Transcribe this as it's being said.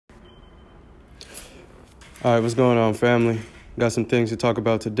All right, what's going on, family? Got some things to talk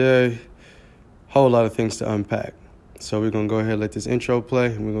about today. Whole lot of things to unpack. So we're going to go ahead and let this intro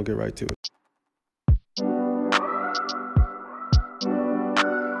play, and we're going to get right to it.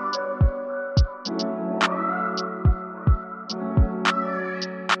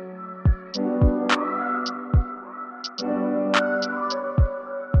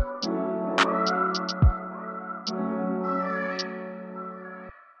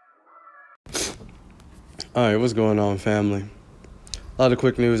 All right, what's going on, family? A lot of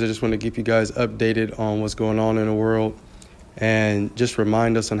quick news. I just want to keep you guys updated on what's going on in the world and just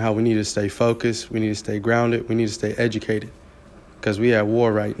remind us on how we need to stay focused, we need to stay grounded, we need to stay educated because we at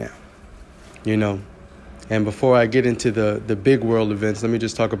war right now, And before I get into the big world events, let me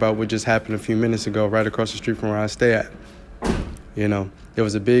just talk about what just happened a few minutes ago right across the street from where I stay at. There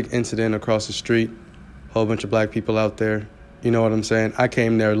was a big incident across the street, a whole bunch of black people out there. You know what I'm saying? I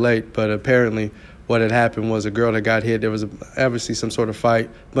came there late, but apparently what had happened was a girl that got hit. There was obviously some sort of fight,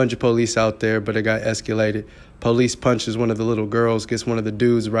 bunch of police out there, but it got escalated. Police punches one of the little girls, gets one of the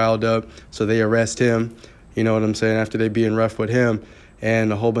dudes riled up, so they arrest him. You know what I'm saying? After they being rough with him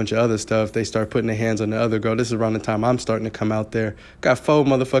and a whole bunch of other stuff, they start putting their hands on the other girl. This is around the time I'm starting to come out there. Got 4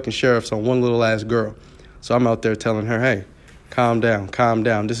 motherfucking sheriffs on one little ass girl. So I'm out there telling her, hey, calm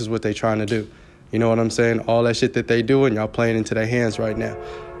down. This is what they trying to do. You know what I'm saying? All that shit that they doing, y'all playing into their hands right now.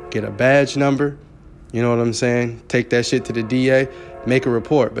 Get a badge number. You know what I'm saying? Take that shit to the DA, make a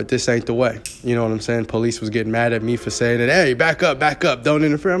report, but this ain't the way. You know what I'm saying? Police was getting mad at me for saying that, hey, back up, don't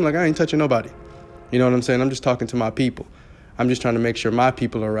interfere. I'm like, I ain't touching nobody. You know what I'm saying? I'm just talking to my people. I'm just trying to make sure my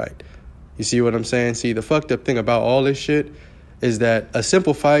people are right. You see what I'm saying? See, the fucked up thing about all this shit is that a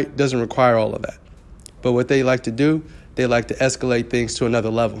simple fight doesn't require all of that. But what they like to do, they like to escalate things to another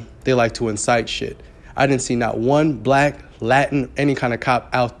level. They like to incite shit. I didn't see not one black, Latin, any kind of cop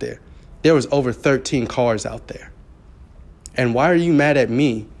out there. There was over 13 cars out there. And why are you mad at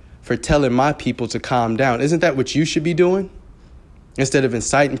me for telling my people to calm down? Isn't that what you should be doing? Instead of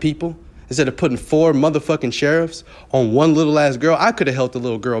inciting people, instead of putting 4 motherfucking sheriffs on one little ass girl, I could have held the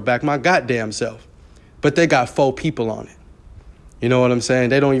little girl back my goddamn self. But they got 4 people on it. You know what I'm saying?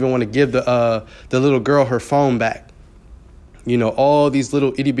 They don't even want to give the little girl her phone back. All these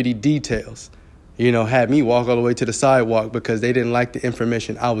little itty bitty details. Had me walk all the way to the sidewalk because they didn't like the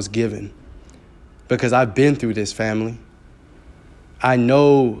information I was given. Because I've been through this, family. I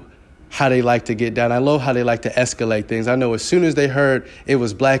know how they like to get down. I know how they like to escalate things. I know as soon as they heard it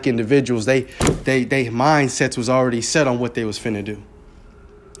was black individuals, they mindsets was already set on what they was finna do.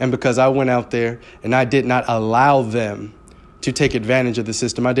 And because I went out there and I did not allow them to take advantage of the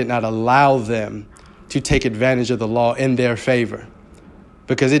system, I did not allow them to take advantage of the law in their favor.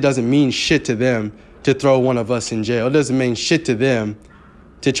 Because it doesn't mean shit to them to throw one of us in jail. It doesn't mean shit to them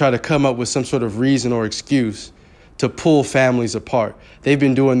to try to come up with some sort of reason or excuse to pull families apart. They've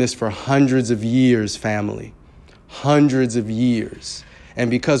been doing this for hundreds of years, family. Hundreds of years. And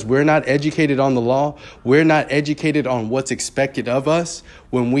because we're not educated on the law, we're not educated on what's expected of us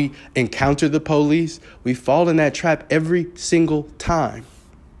when we encounter the police, we fall in that trap every single time.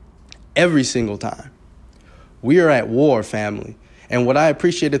 Every single time. We are at war, family. And what I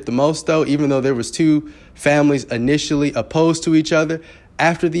appreciated the most, though, even though there was 2 families initially opposed to each other,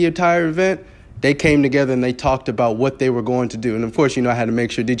 after the entire event, they came together and they talked about what they were going to do. And, of course, I had to make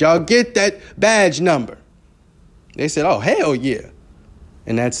sure, did y'all get that badge number? They said, oh, hell yeah.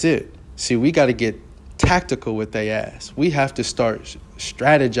 And that's it. See, we got to get tactical with their ass. We have to start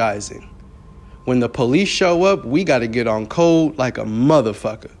strategizing. When the police show up, we got to get on code like a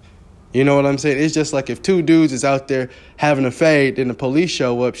motherfucker. You know what I'm saying? It's just like if 2 dudes is out there having a fade and the police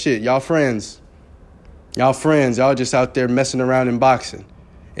show up, shit, y'all friends. Y'all just out there messing around and boxing.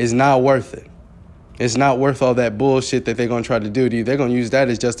 It's not worth it. It's not worth all that bullshit that they're going to try to do to you. They're going to use that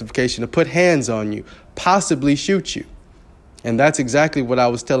as justification to put hands on you, possibly shoot you. And that's exactly what I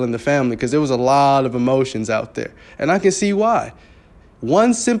was telling the family because there was a lot of emotions out there. And I can see why.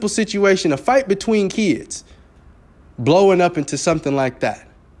 One simple situation, a fight between kids, blowing up into something like that.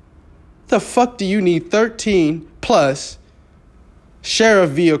 The fuck do you need 13 plus sheriff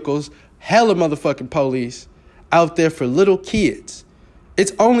vehicles, hella motherfucking police out there for little kids?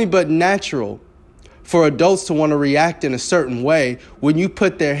 It's only but natural for adults to want to react in a certain way when you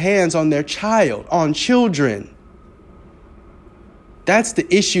put their hands on their child, on children. That's the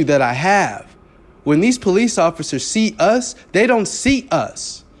issue that I have. When these police officers see us, they don't see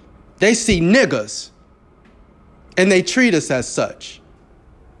us. They see niggas. And they treat us as such.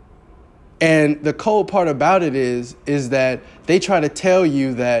 And the cold part about it is that they try to tell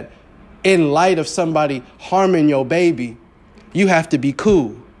you that in light of somebody harming your baby, you have to be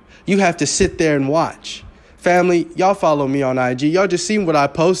cool. You have to sit there and watch. Family, y'all follow me on IG. Y'all just seen what I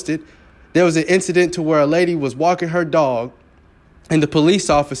posted. There was an incident to where a lady was walking her dog and the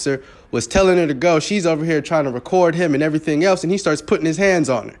police officer was telling her to go. She's over here trying to record him and everything else, and he starts putting his hands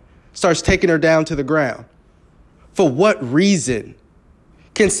on her, starts taking her down to the ground. For what reason?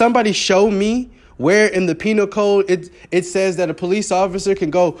 Can somebody show me where in the penal code it says that a police officer can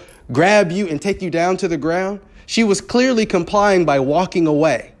go grab you and take you down to the ground? She was clearly complying by walking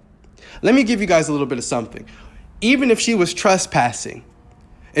away. Let me give you guys a little bit of something. Even if she was trespassing,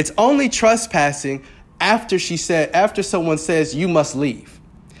 it's only trespassing after someone says you must leave.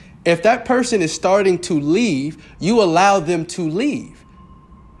 If that person is starting to leave, you allow them to leave.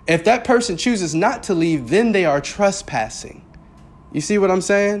 If that person chooses not to leave, then they are trespassing. You see what I'm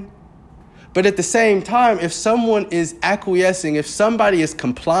saying? But at the same time, if someone is acquiescing, if somebody is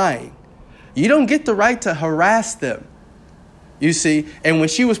complying, you don't get the right to harass them. You see, and when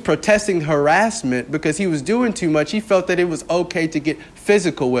she was protesting harassment because he was doing too much, he felt that it was okay to get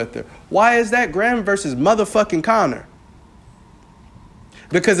physical with her. Why is that? Graham versus motherfucking Connor.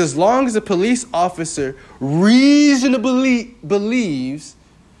 Because as long as a police officer reasonably believes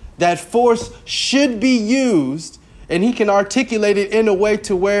that force should be used and he can articulate it in a way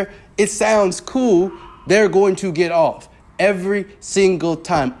to where it sounds cool, they're going to get off every single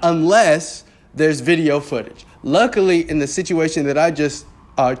time unless there's video footage. Luckily, in the situation that I just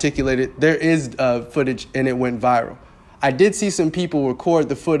articulated, there is footage and it went viral. I did see some people record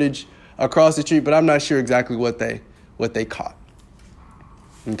the footage across the street, but I'm not sure exactly what they caught.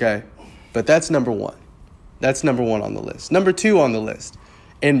 Okay, but that's number one. That's number one on the list. Number two on the list,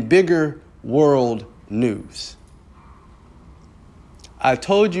 in bigger world news. I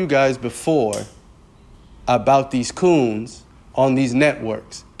told you guys before about these coons on these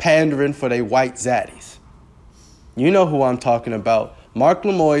networks pandering for they white zaddies. You know who I'm talking about. Mark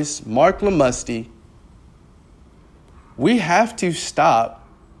Lemoyce, Mark Lemusty. We have to stop,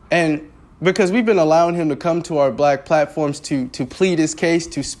 and because we've been allowing him to come to our black platforms to plead his case,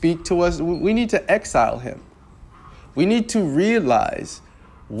 to speak to us, we need to exile him. We need to realize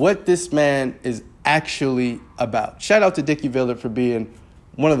what this man is actually about. Shout out to Dickie Villard for being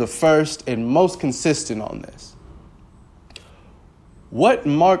one of the first and most consistent on this. What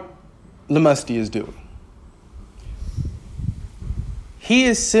Mark Lemusty is doing, he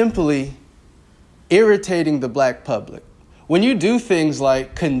is simply irritating the black public. When you do things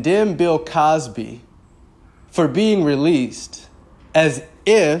like condemn Bill Cosby for being released as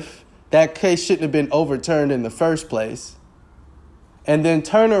if that case shouldn't have been overturned in the first place, and then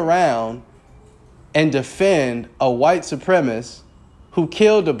turn around and defend a white supremacist who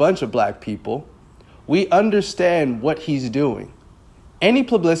killed a bunch of black people, we understand what he's doing. Any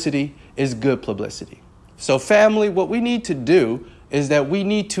publicity is good publicity. So family, what we need to do is that we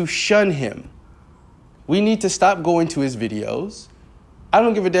need to shun him. We need to stop going to his videos. I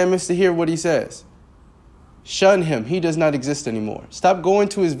don't give a damn to hear what he says. Shun him. He does not exist anymore. Stop going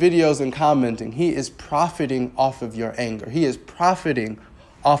to his videos and commenting. He is profiting off of your anger. He is profiting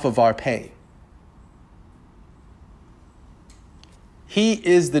off of our pain. He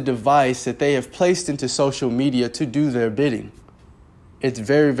is the device that they have placed into social media to do their bidding. It's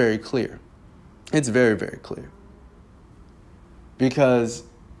very, very clear. It's very, very clear. Because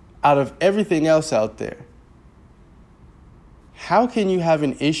out of everything else out there, how can you have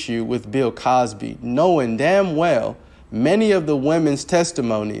an issue with Bill Cosby knowing damn well many of the women's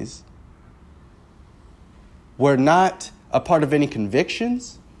testimonies were not a part of any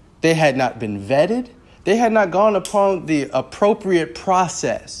convictions? They had not been vetted. They had not gone upon the appropriate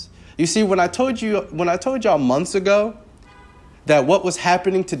process. You see, when I told y'all months ago that what was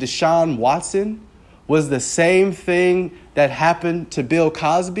happening to Deshaun Watson was the same thing that happened to Bill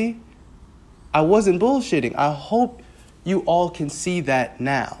Cosby, I wasn't bullshitting. I hope you all can see that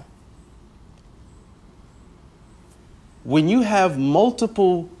now. When you have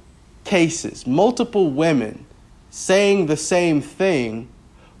multiple cases, multiple women saying the same thing,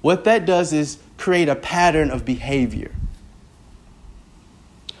 what that does is create a pattern of behavior.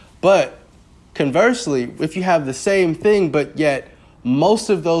 But conversely, if you have the same thing, but yet most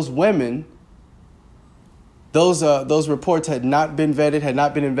of those women, those reports had not been vetted, had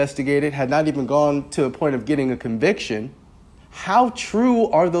not been investigated, had not even gone to a point of getting a conviction, how true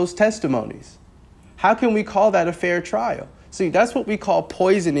are those testimonies? How can we call that a fair trial? See, that's what we call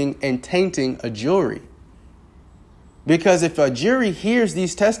poisoning and tainting a jury. Because if a jury hears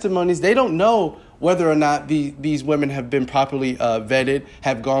these testimonies, they don't know whether or not these women have been properly vetted,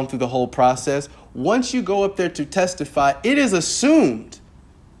 have gone through the whole process. Once you go up there to testify, it is assumed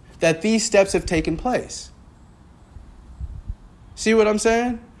that these steps have taken place. See what I'm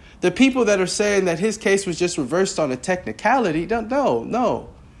saying? The people that are saying that his case was just reversed on a technicality, no.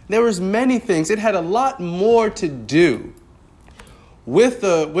 There was many things. It had a lot more to do with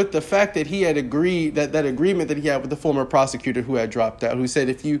the fact that he had agreed, that agreement that he had with the former prosecutor who had dropped out, who said,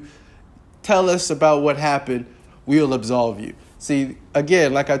 if you tell us about what happened, we'll absolve you. See,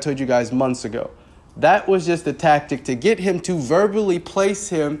 again, like I told you guys months ago, that was just a tactic to get him to verbally place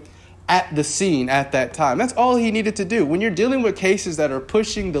him at the scene at that time. That's all he needed to do. When you're dealing with cases that are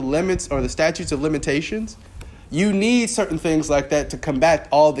pushing the limits or the statutes of limitations, you need certain things like that to combat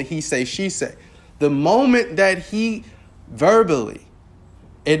all the he say, she say. The moment that he verbally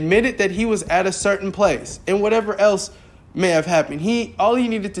admitted that he was at a certain place and whatever else may have happened, all he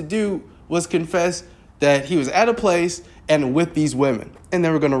needed to do was confess that he was at a place and with these women, and they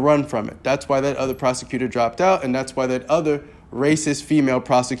were going to run from it. That's why that other prosecutor dropped out, and that's why that other racist female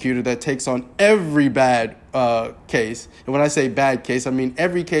prosecutor that takes on every bad case, and when I say bad case, I mean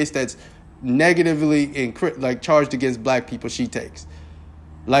every case that's negatively charged against black people, she takes.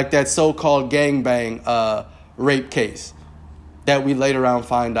 Like that so-called gangbang rape case that we later on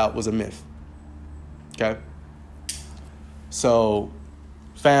find out was a myth. Okay? So,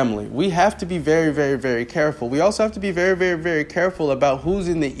 family, we have to be very, very, very careful. We also have to be very, very, very careful about who's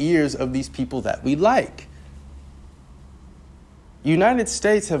in the ears of these people that we like. United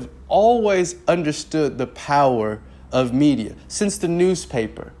States have always understood the power of media since the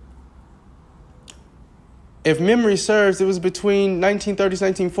newspaper. If memory serves, it was between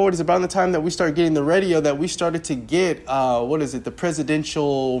 1930s, 1940s, about the time that we started getting the radio, that we started to get, the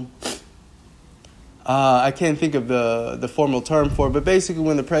presidential, I can't think of the formal term for it, but basically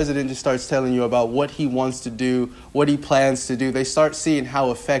when the president just starts telling you about what he wants to do, what he plans to do, they start seeing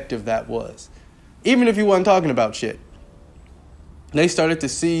how effective that was. Even if he wasn't talking about shit. They started to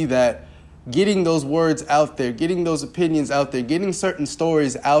see that getting those words out there, getting those opinions out there, getting certain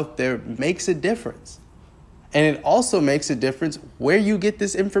stories out there makes a difference. And it also makes a difference where you get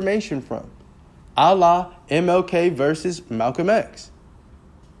this information from. A la MLK versus Malcolm X.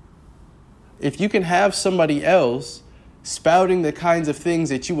 If you can have somebody else spouting the kinds of things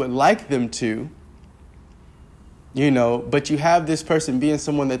that you would like them to, but you have this person being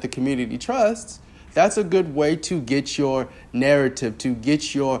someone that the community trusts, that's a good way to get your narrative, to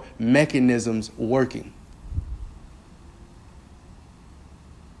get your mechanisms working.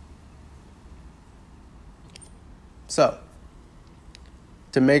 So,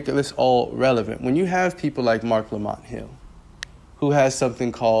 to make this all relevant, when you have people like Marc Lamont Hill, who has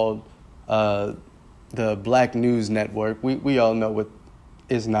something called the Black News Network, we all know what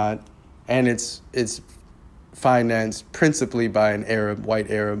is not, and it's financed principally by an Arab, white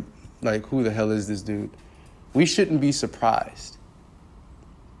Arab. Like, who the hell is this dude? We shouldn't be surprised.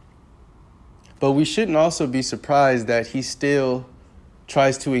 But we shouldn't also be surprised that he still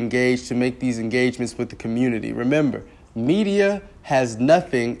tries to engage, to make these engagements with the community. Remember, media has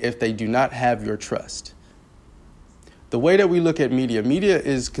nothing if they do not have your trust. The way that we look at media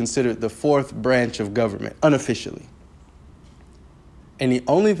is considered the fourth branch of government, unofficially. And the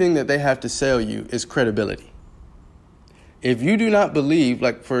only thing that they have to sell you is credibility. If you do not believe,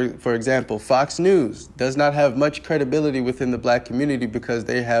 like for example, Fox News does not have much credibility within the black community because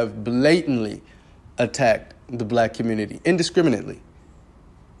they have blatantly attacked the black community indiscriminately.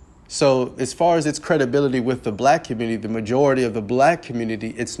 So as far as its credibility with the black community, the majority of the black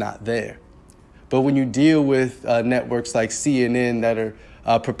community, it's not there. But when you deal with networks like CNN that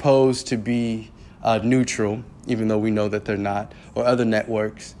are proposed to be neutral, even though we know that they're not, or other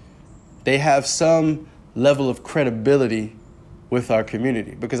networks, they have some level of credibility with our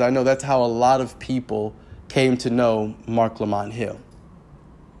community. Because I know that's how a lot of people came to know Marc Lamont Hill,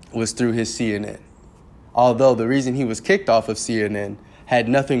 was through his CNN. Although the reason he was kicked off of CNN had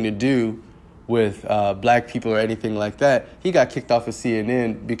nothing to do with black people or anything like that. He got kicked off of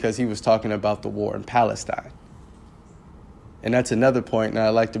CNN because he was talking about the war in Palestine. And that's another point, and I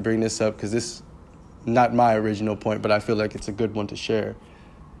like to bring this up because this is not my original point, but I feel like it's a good one to share,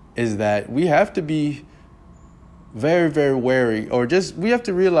 is that we have to be very, very wary, or just we have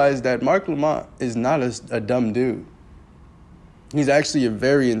to realize that Marc Lamont is not a dumb dude. He's actually a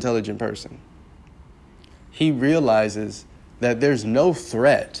very intelligent person. He realizes that there's no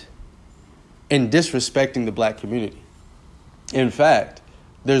threat in disrespecting the black community. In fact,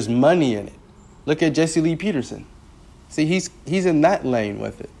 there's money in it. Look at Jesse Lee Peterson. See, he's in that lane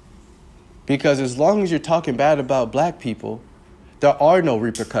with it. Because as long as you're talking bad about black people, there are no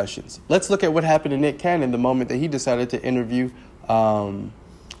repercussions. Let's look at what happened to Nick Cannon the moment that he decided to interview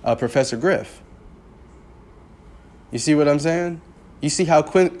Professor Griff. You see what I'm saying? You see how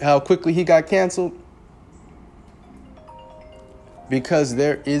quickly he got canceled? Because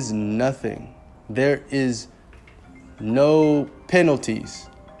there is nothing. There is no penalties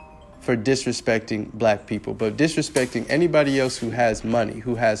for disrespecting black people, but disrespecting anybody else who has money,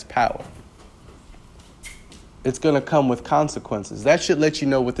 who has power. It's going to come with consequences. That should let you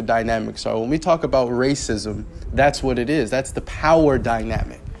know what the dynamics are. When we talk about racism, that's what it is. That's the power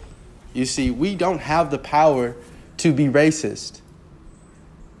dynamic. You see, we don't have the power to be racist.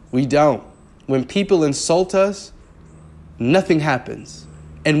 We don't. When people insult us, nothing happens,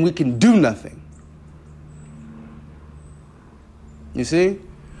 and we can do nothing. You see?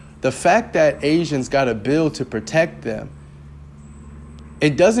 The fact that Asians got a bill to protect them,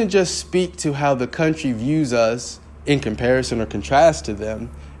 it doesn't just speak to how the country views us in comparison or contrast to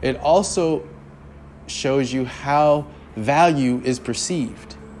them. It also shows you how value is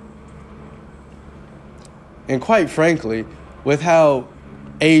perceived. And quite frankly, with how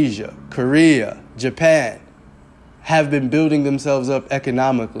Asia, Korea, Japan have been building themselves up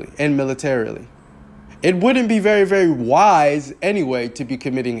economically and militarily, it wouldn't be very, very wise anyway to be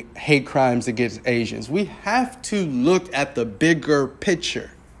committing hate crimes against Asians. We have to look at the bigger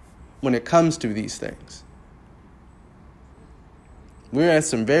picture when it comes to these things. We're at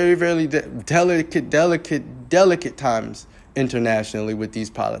some very, very delicate times internationally with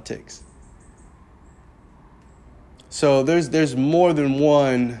these politics. So there's more than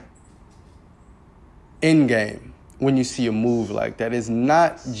one end game when you see a move like that. It's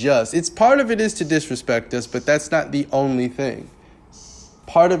not just, it's part of it is to disrespect us, but that's not the only thing.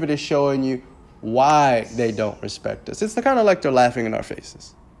 Part of it is showing you why they don't respect us. It's kind of like they're laughing in our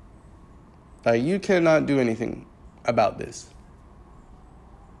faces. Like, you cannot do anything about this.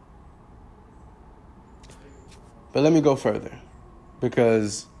 But let me go further,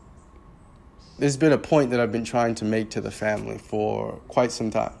 because there's been a point that I've been trying to make to the family for quite some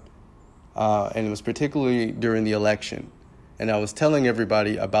time. And it was particularly during the election. And I was telling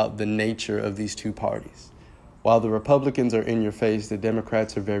everybody about the nature of these two parties. While the Republicans are in your face, the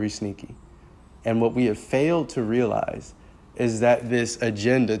Democrats are very sneaky. And what we have failed to realize is that this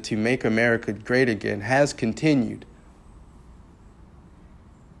agenda to make America great again has continued.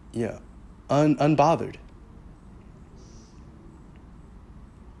 Unbothered.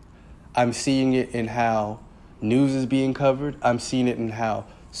 I'm seeing it in how news is being covered. I'm seeing it in how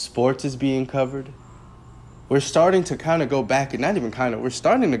sports is being covered. We're starting to kind of go back, and not even kind of, we're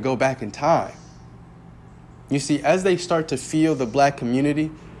starting to go back in time. You see, as they start to feel the black community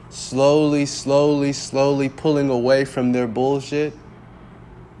slowly pulling away from their bullshit,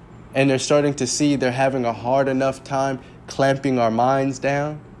 and they're starting to see they're having a hard enough time clamping our minds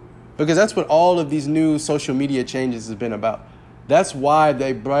down, because that's what all of these new social media changes has been about. That's why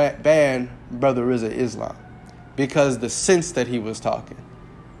they banned Brother Rizza Islam, because the sense that he was talking.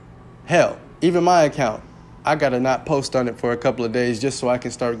 Hell, even my account, I got to not post on it for a couple of days just so I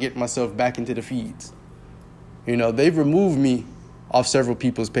can start getting myself back into the feeds. You know, they've removed me off several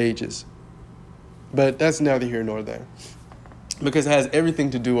people's pages. But that's neither here nor there, because it has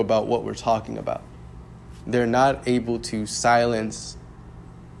everything to do about what we're talking about. They're not able to silence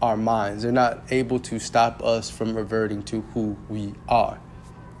our minds. They're not able to stop us from reverting to who we are.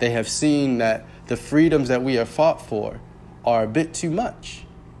 They have seen that the freedoms that we have fought for are a bit too much.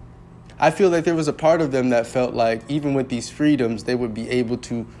 I feel like there was a part of them that felt like even with these freedoms, they would be able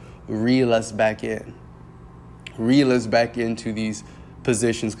to reel us back into these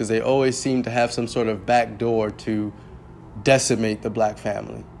positions, because they always seem to have some sort of back door to decimate the black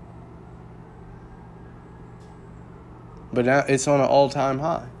family. But now it's on an all-time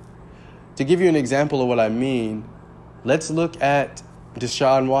high. To give you an example of what I mean, let's look at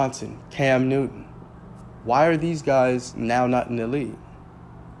Deshaun Watson, Cam Newton. Why are these guys now not in the league?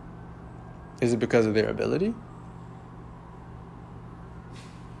 Is it because of their ability?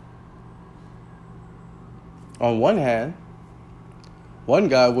 On one hand, one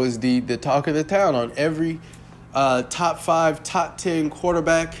guy was the talk of the town on every top 5, top 10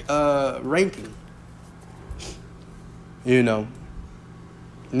 quarterback ranking. You know.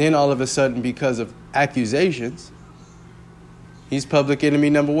 And then all of a sudden, because of accusations, he's public enemy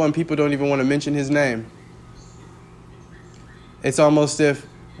number 1. People don't even want to mention his name. It's almost if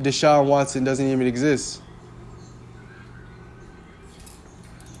Deshaun Watson doesn't even exist.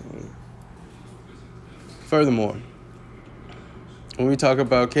 Furthermore, when we talk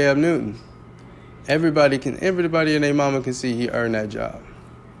about Cam Newton, everybody and their mama can see he earned that job.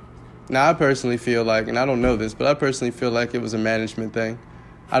 Now, I personally feel like, and I don't know this, but I personally feel like it was a management thing.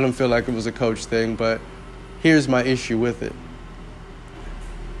 I don't feel like it was a coach thing, but here's my issue with it.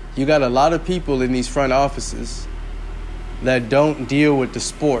 You got a lot of people in these front offices that don't deal with the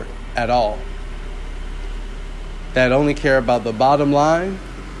sport at all. that only care about the bottom line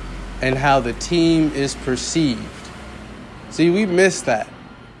and how the team is perceived. See, we missed that.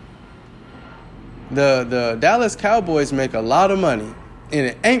 The Dallas Cowboys make a lot of money, and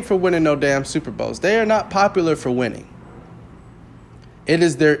it ain't for winning no damn Super Bowls. They are not popular for winning. It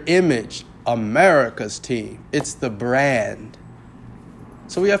is their image, America's team. It's the brand.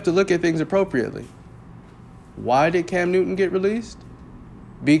 So we have to look at things appropriately. Why did Cam Newton get released?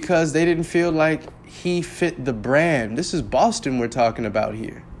 Because they didn't feel like he fit the brand. This is Boston we're talking about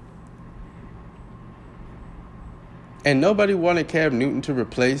here. And nobody wanted Cam Newton to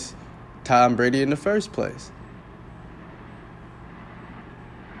replace Tom Brady in the first place.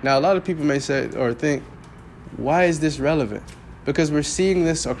 Now, a lot of people may say or think, why is this relevant? Because we're seeing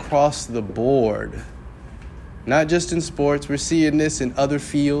this across the board. Not just in sports, we're seeing this in other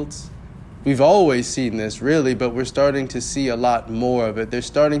fields. We've always seen this, really, but we're starting to see a lot more of it. They're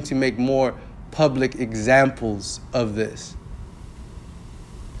starting to make more public examples of this.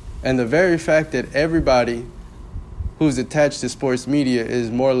 And the very fact that everybody who's attached to sports media is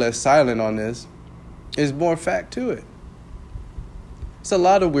more or less silent on this is more fact to it. It's a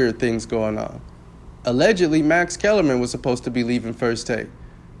lot of weird things going on. Allegedly, Max Kellerman was supposed to be leaving First Take.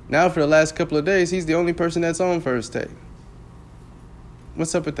 Now, for the last couple of days, he's the only person that's on First Take.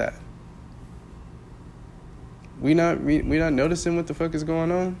 What's up with that? We not noticing what the fuck is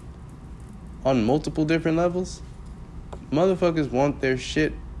going on multiple different levels? Motherfuckers want their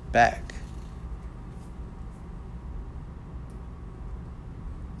shit back.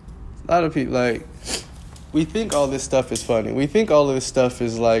 A lot of people, we think all this stuff is funny. We think all of this stuff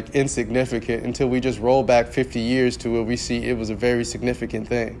is, insignificant until we just roll back 50 years to where we see it was a very significant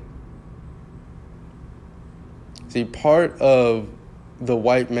thing. See, part of the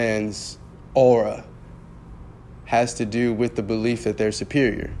white man's aura has to do with the belief that they're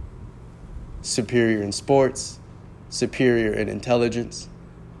superior. Superior in sports, superior in intelligence.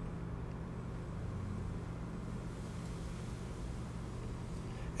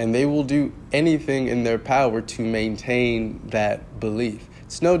 And they will do anything in their power to maintain that belief.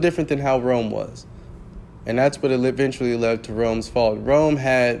 It's no different than how Rome was. And that's what eventually led to Rome's fall. Rome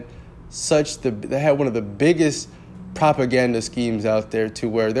had they had one of the biggest propaganda schemes out there, to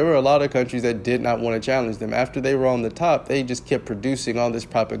where there were a lot of countries that did not want to challenge them. After they were on the top, they just kept producing all this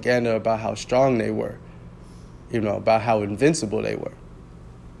propaganda about how strong they were, about how invincible they were.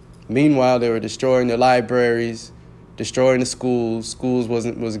 Meanwhile, they were destroying the libraries, destroying the schools. Schools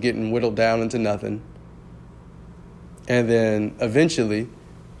was getting whittled down into nothing. And then eventually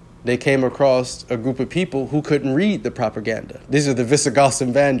they came across a group of people who couldn't read the propaganda. These are the Visigoths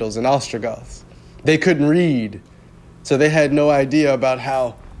and Vandals and Ostrogoths. They couldn't read. So they had no idea about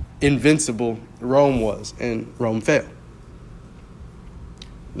how invincible Rome was, and Rome fell.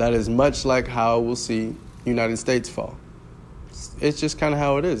 That is much like how we'll see United States fall. It's just kind of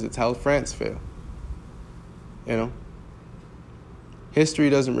how it is. It's how France fell.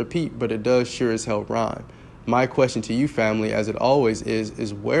 History doesn't repeat, but it does sure as hell rhyme. My question to you, family, as it always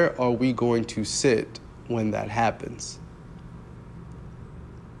is where are we going to sit when that happens?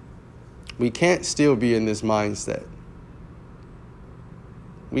 We can't still be in this mindset.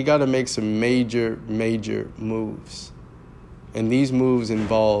 We got to make some major, major moves. And these moves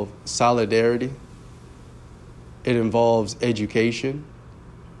involve solidarity. It involves education,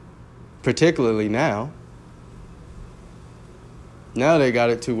 particularly now. Now they got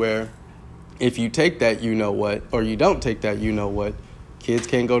it to where if you take that you-know-what, or you don't take that you-know-what, kids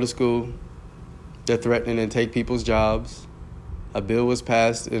can't go to school. They're threatening to take people's jobs. A bill was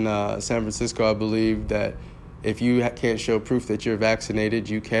passed in San Francisco, I believe, that if you can't show proof that you're vaccinated,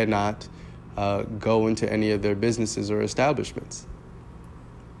 you cannot go into any of their businesses or establishments.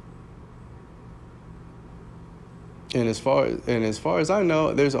 And as far as I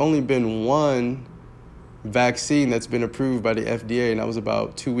know, there's only been one vaccine that's been approved by the FDA, and that was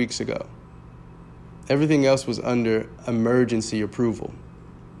about 2 weeks ago. Everything else was under emergency approval.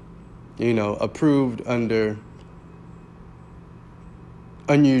 Approved under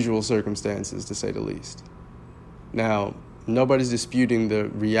unusual circumstances, to say the least. Now, nobody's disputing the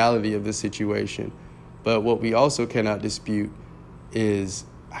reality of the situation, but what we also cannot dispute is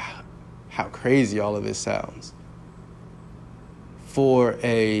how crazy all of this sounds.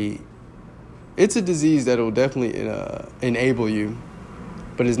 It's a disease that will definitely enable you,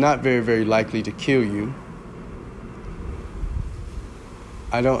 but is not very, very likely to kill you.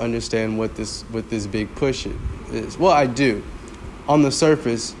 I don't understand what this big push is. Well, I do. On the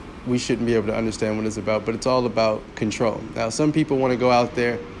surface, we shouldn't be able to understand what it's about, but it's all about control. Now, some people want to go out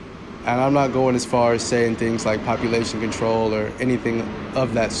there, and I'm not going as far as saying things like population control or anything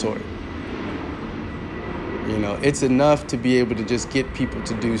of that sort. It's enough to be able to just get people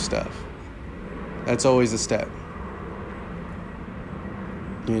to do stuff. That's always a step.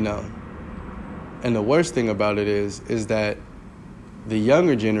 And the worst thing about it is that the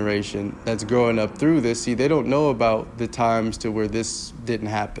younger generation that's growing up through this, they don't know about the times to where this didn't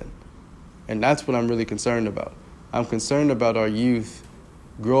happen. And that's what I'm really concerned about. I'm concerned about our youth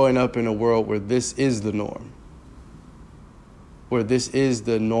growing up in a world where this is the norm, where this is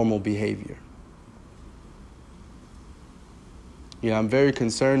the normal behavior. I'm very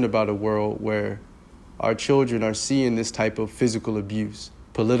concerned about a world where our children are seeing this type of physical abuse,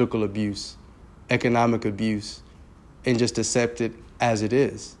 political abuse, economic abuse, and just accept it as it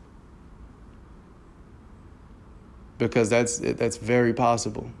is. Because that's very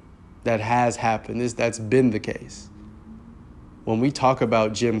possible. That has happened. That's been the case. When we talk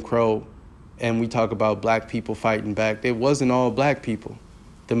about Jim Crow and we talk about black people fighting back, it wasn't all black people.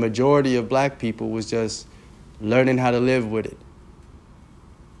 The majority of black people was just learning how to live with it,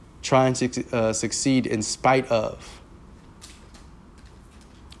 trying to succeed in spite of.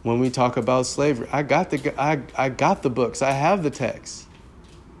 When we talk about slavery, I got the books. I have the texts.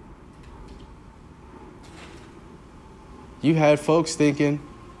 You had folks thinking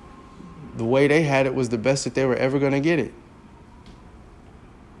the way they had it was the best that they were ever going to get it.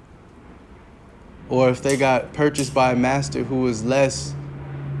 Or if they got purchased by a master who was less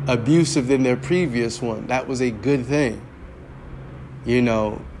abusive than their previous one, that was a good thing. The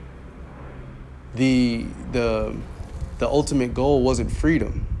ultimate goal wasn't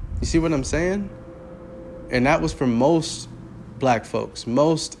freedom. You see what I'm saying? And that was for most black folks,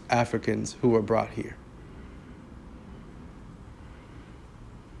 most Africans who were brought here.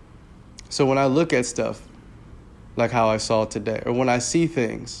 So when I look at stuff like how I saw today, or when I see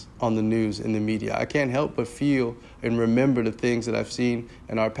things on the news and the media, I can't help but feel and remember the things that I've seen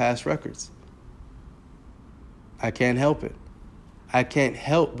in our past records. I can't help it. I can't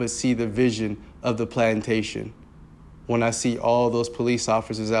help but see the vision of the plantation when I see all those police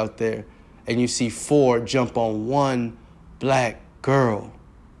officers out there and you see 4 jump on one black girl.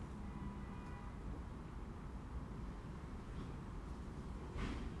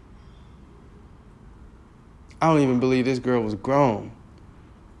 I don't even believe this girl was grown.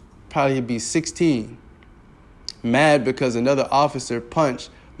 Probably be 16. Mad because another officer punched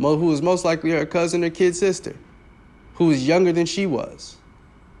who was most likely her cousin or kid sister, who was younger than she was.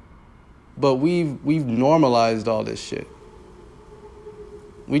 But we've normalized all this shit.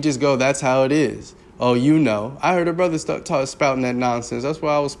 We just go, that's how it is. Oh, I heard her brother start spouting that nonsense. That's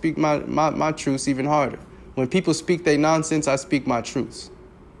why I will speak my truths even harder. When people speak their nonsense, I speak my truths.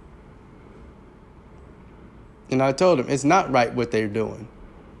 And I told him, it's not right what they're doing,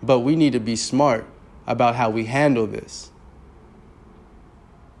 but we need to be smart about how we handle this.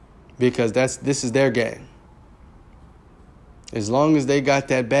 Because this is their game. As long as they got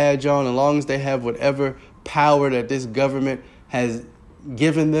that badge on, as long as they have whatever power that this government has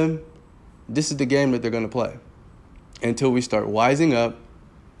given them, this is the game that they're going to play. Until we start wising up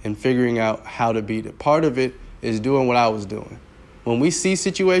and figuring out how to beat it. Part of it is doing what I was doing. When we see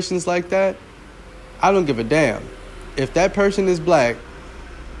situations like that, I don't give a damn. If that person is black,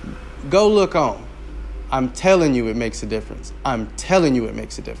 go look on. I'm telling you it makes a difference. I'm telling you it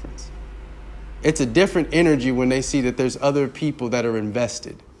makes a difference. It's a different energy when they see that there's other people that are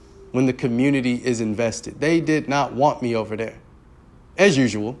invested, when the community is invested. They did not want me over there. As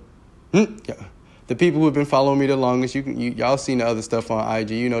usual. The people who have been following me the longest, y'all seen the other stuff on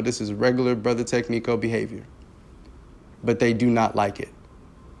IG. This is regular Brother Technico behavior. But they do not like it.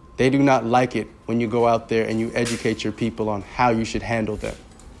 They do not like it when you go out there and you educate your people on how you should handle them.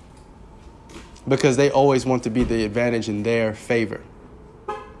 Because they always want to be the advantage in their favor.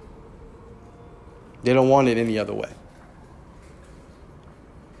 They don't want it any other way.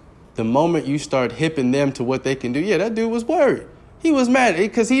 The moment you start hipping them to what they can do, that dude was worried. He was mad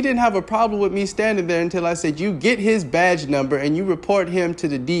because he didn't have a problem with me standing there until I said, you get his badge number and you report him to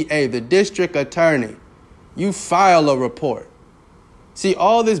the DA, the district attorney. You file a report. See,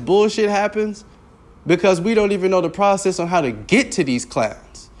 all this bullshit happens because we don't even know the process on how to get to these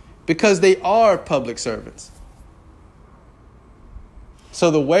clowns because they are public servants.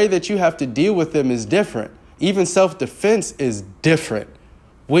 So the way that you have to deal with them is different. Even self-defense is different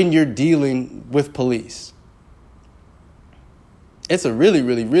when you're dealing with police. It's a really,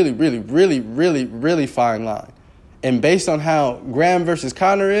 really, really, really, really, really, really fine line. And based on how Graham versus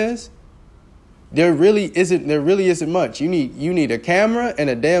Connor is, there really isn't much. You need a camera and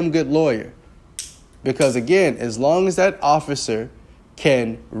a damn good lawyer. Because again, as long as that officer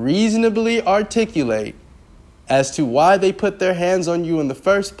can reasonably articulate as to why they put their hands on you in the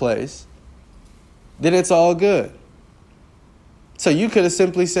first place, then it's all good. So you could have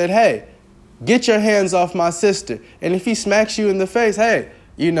simply said, hey, get your hands off my sister. And if he smacks you in the face, hey,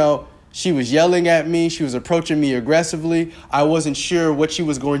 she was yelling at me. She was approaching me aggressively. I wasn't sure what she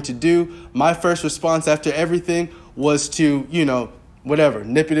was going to do. My first response after everything was to,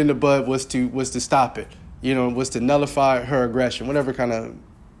 nip it in the bud, was to stop it, was to nullify her aggression, whatever kind of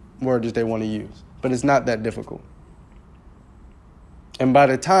word that they want to use. But it's not that difficult. And by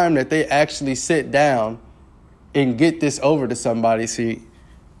the time that they actually sit down and get this over to somebody, see,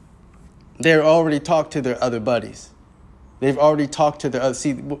 they're already talked to their other buddies. They've already talked to their other,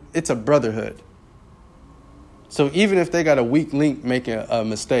 see, it's a brotherhood. So even if they got a weak link making a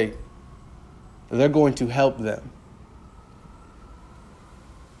mistake, they're going to help them.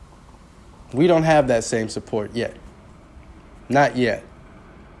 We don't have that same support yet. Not yet.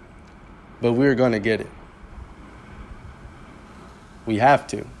 But we're going to get it. We have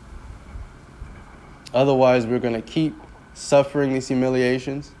to. Otherwise, we're going to keep suffering these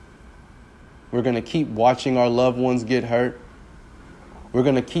humiliations. We're going to keep watching our loved ones get hurt. We're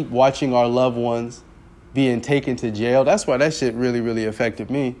going to keep watching our loved ones being taken to jail. That's why that shit really, really affected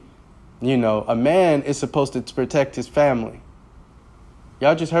me. A man is supposed to protect his family.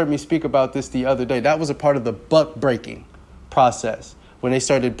 Y'all just heard me speak about this the other day. That was a part of the buck breaking process when they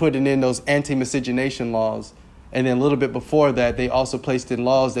started putting in those anti-miscegenation laws. And then a little bit before that, they also placed in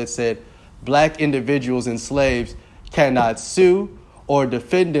laws that said black individuals and slaves cannot sue or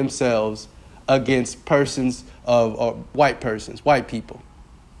defend themselves against persons or white people.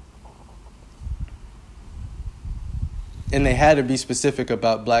 And they had to be specific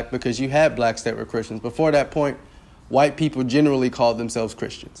about black because you had blacks that were Christians. Before that point, white people generally called themselves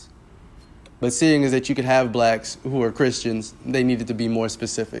Christians. But seeing as that you could have blacks who are Christians, they needed to be more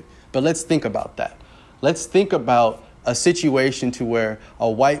specific. But let's think about that. Let's think about a situation to where a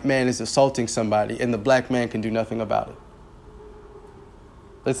white man is assaulting somebody and the black man can do nothing about it.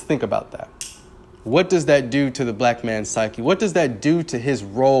 Let's think about that. What does that do to the black man's psyche? What does that do to his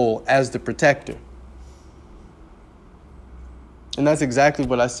role as the protector? And that's exactly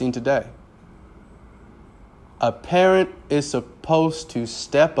what I've seen today. A parent is supposed to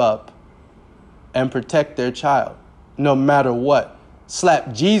step up and protect their child, no matter what.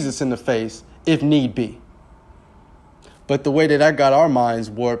 Slap Jesus in the face if need be. But the way that I got our minds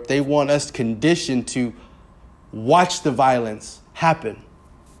warped, they want us conditioned to watch the violence happen.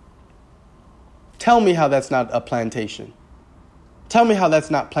 Tell me how that's not a plantation. Tell me how that's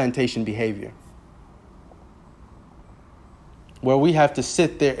not plantation behavior. Where we have to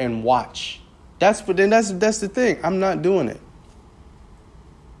sit there and watch. That's the thing. I'm not doing it.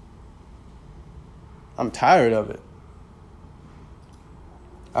 I'm tired of it.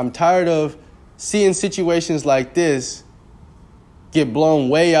 I'm tired of seeing situations like this get blown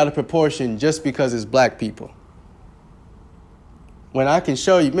way out of proportion just because it's black people. When I can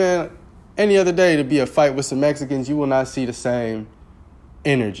show you, man, any other day to be a fight with some Mexicans, you will not see the same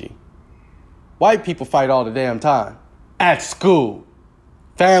energy. White people fight all the damn time. At school.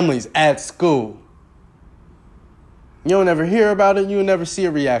 Families at school. You don't ever hear about it. You will never see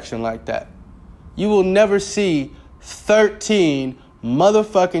a reaction like that. You will never see 13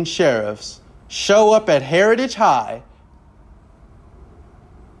 motherfucking sheriffs show up at Heritage High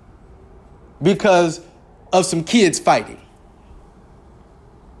because of some kids fighting.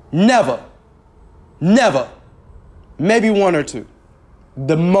 Never. Never. Maybe one or two.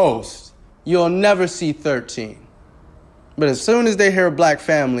 The most. You'll never see 13. But as soon as they hear a black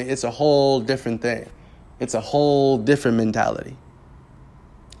family, it's a whole different thing. It's a whole different mentality.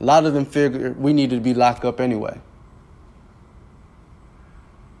 A lot of them figure we need to be locked up anyway.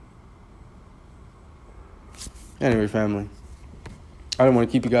 Anyway, family, I don't want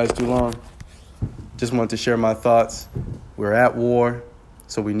to keep you guys too long. Just wanted to share my thoughts. We're at war,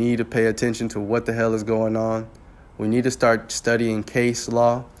 so we need to pay attention to what the hell is going on. We need to start studying case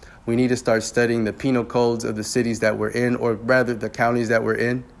law. We need to start studying the penal codes of the cities that we're in, or rather the counties that we're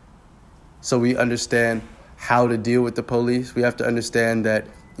in, so we understand how to deal with the police. We have to understand that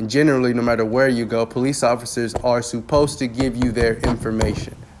generally, no matter where you go, police officers are supposed to give you their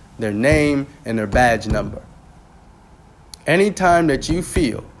information, their name and their badge number. Anytime that you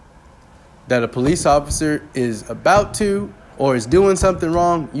feel that a police officer is about to or is doing something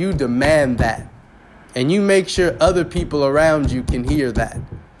wrong, you demand that. And you make sure other people around you can hear that.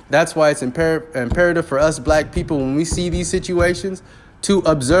 That's why it's imperative for us black people, when we see these situations, to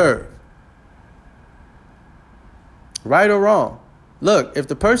observe. Right or wrong. Look, if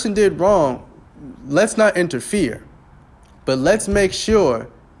the person did wrong, let's not interfere. But let's make sure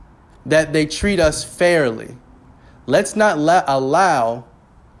that they treat us fairly. Let's not allow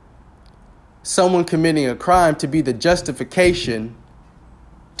someone committing a crime to be the justification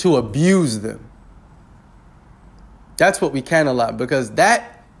to abuse them. That's what we can allow, because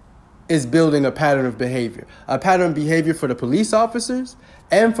that is building a pattern of behavior. A pattern of behavior for the police officers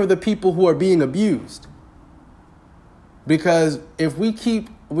and for the people who are being abused. Because if we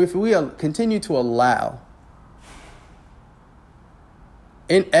continue to allow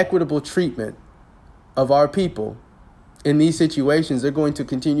inequitable treatment of our people in these situations, they're going to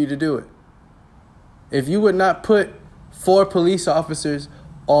continue to do it. If you would not put 4 police officers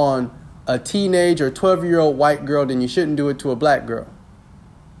on a teenage or 12-year-old white girl, then you shouldn't do it to a black girl.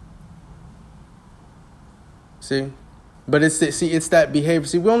 See? But it's that behavior.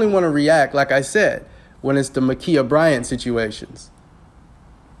 See, we only want to react, like I said, when it's the Ma'Khia Bryant situations.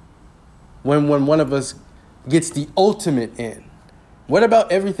 When one of us gets the ultimate in. What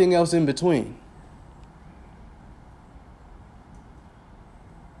about everything else in between?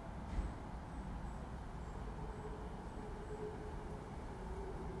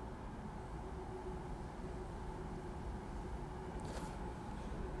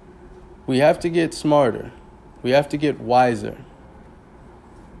 We have to get smarter. We have to get wiser.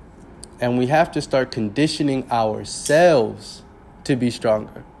 And we have to start conditioning ourselves to be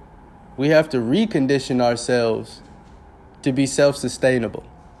stronger. We have to recondition ourselves to be self-sustainable.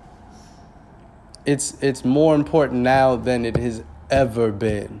 It's more important now than it has ever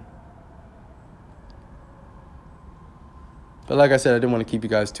been. But like I said, I didn't want to keep you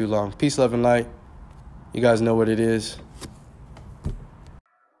guys too long. Peace, love, and light. You guys know what it is.